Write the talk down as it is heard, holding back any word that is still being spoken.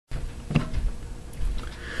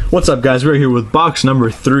What's up, guys? We're here with box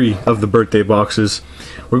number 3 of the birthday boxes.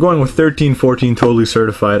 We're going with 1314 Totally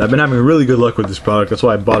Certified. I've been having really good luck with this product. That's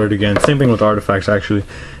why I bought it again. Same thing with Artifacts, actually.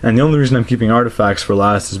 And the only reason I'm keeping Artifacts for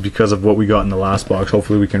last is because of what we got in the last box.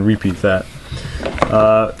 Hopefully we can repeat that.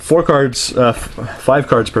 4 cards, 5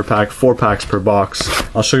 cards per pack, 4 packs per box.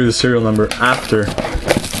 I'll show you the serial number after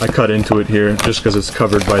I cut into it here, just because it's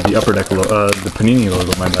covered by the Upper Deck, the Panini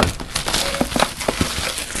logo, my bad.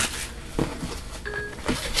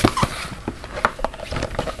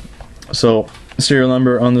 So, serial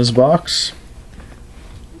number on this box,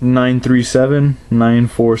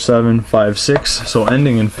 937-94756, so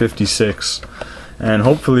ending in 56. And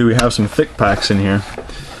hopefully we have some thick packs in here,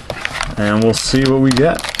 and we'll see what we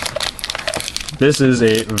get. This is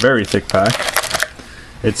a very thick pack.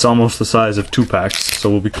 It's almost the size of 2 packs,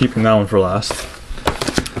 so we'll be keeping that one for last.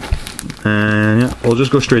 And yeah, we'll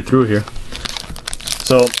just go straight through here.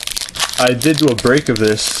 So, I did do a break of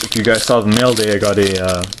this. If you guys saw the mail day, I got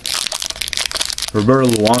a Roberto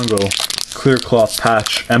Luongo clear cloth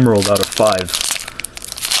patch emerald out of 5.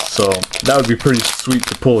 So that would be pretty sweet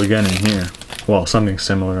to pull again in here. Well, something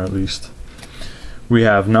similar at least. We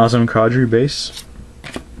have Nazem Kadri base,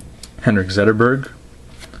 Henrik Zetterberg.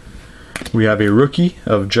 We have a rookie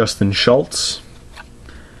of Justin Schultz,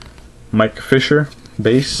 Mike Fisher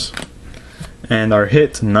base, and our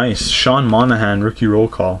hit, nice, Sean Monahan rookie roll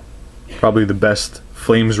call. Probably the best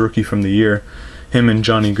Flames rookie from the year. Him and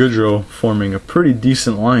Johnny Gaudreau forming a pretty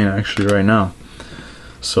decent line actually right now.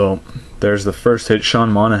 So there's the first hit,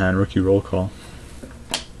 Sean Monahan rookie roll call.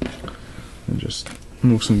 And just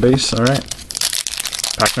move some base. All right,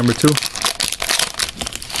 pack number 2.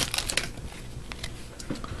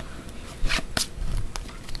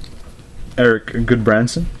 Eric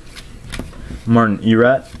Goodbranson, Martin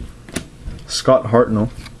Erat, Scott Hartnell,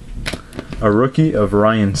 a rookie of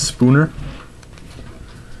Ryan Spooner,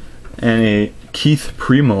 and a Keith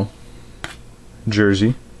Primo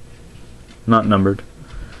jersey, not numbered,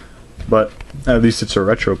 but at least it's a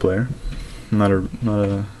retro player, not a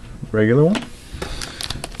regular one.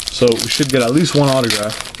 So we should get at least one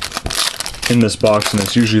autograph in this box, and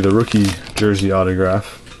it's usually the rookie jersey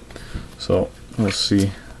autograph. So we'll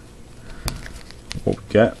see what we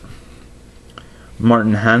get.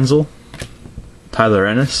 Martin Hanzal, Tyler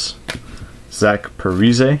Ennis, Zach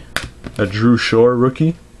Parise, a Drew Shore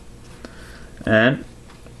rookie, and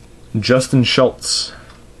Justin Schultz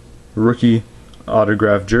rookie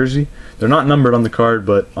autograph jersey. They're not numbered on the card,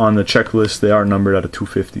 but on the checklist they are numbered out of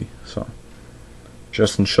 250. So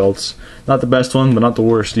Justin Schultz, not the best one, but not the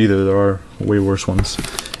worst either. There are way worse ones.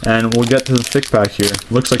 And we'll get to the thick pack here.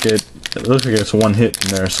 Looks like it's one hit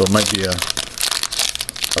in there, so it might be a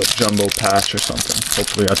jumbo patch or something.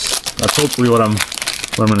 Hopefully that's hopefully what I'm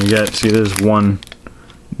gonna get. See, there's one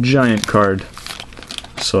giant card,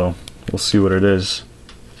 so we'll see what it is.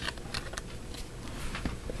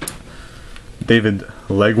 David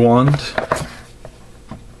Legwand.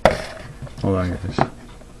 Hold on, guys.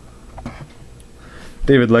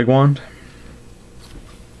 David Legwand.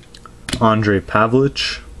 Andre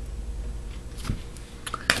Pavlich.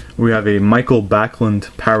 We have a Michael Backlund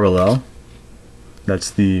parallel.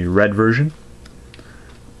 That's the red version.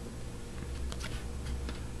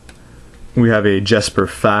 We have a Jesper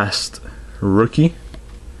Fast rookie.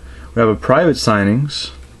 We have a private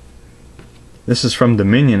signings. This is from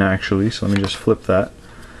Dominion actually, so let me just flip that.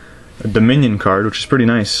 A Dominion card, which is pretty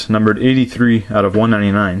nice, numbered 83 out of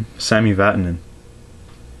 199, Sami Vatanen.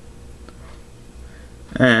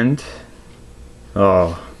 And,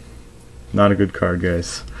 oh, not a good card,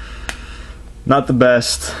 guys. Not the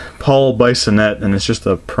best. Paul Bissonnette, and it's just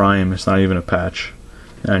a prime, it's not even a patch.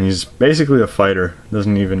 And he's basically a fighter,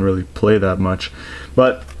 doesn't even really play that much.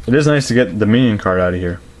 But it is nice to get the Dominion card out of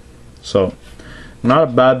here. So, not a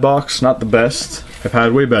bad box, not the best. I've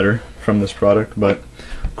had way better from this product, but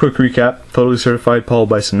quick recap. Totally Certified Paul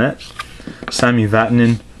Bissonnette, Sami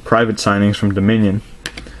Vatanen private signings from Dominion,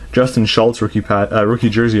 Justin Schultz rookie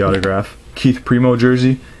jersey autograph, Keith Primo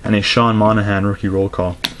jersey, and a Sean Monahan rookie roll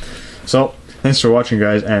call. So, thanks for watching,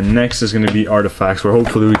 guys, and next is going to be Artifacts, where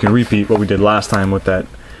hopefully we can repeat what we did last time with that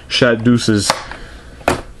Shat Deuces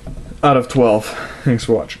out of 12. Thanks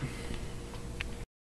for watching.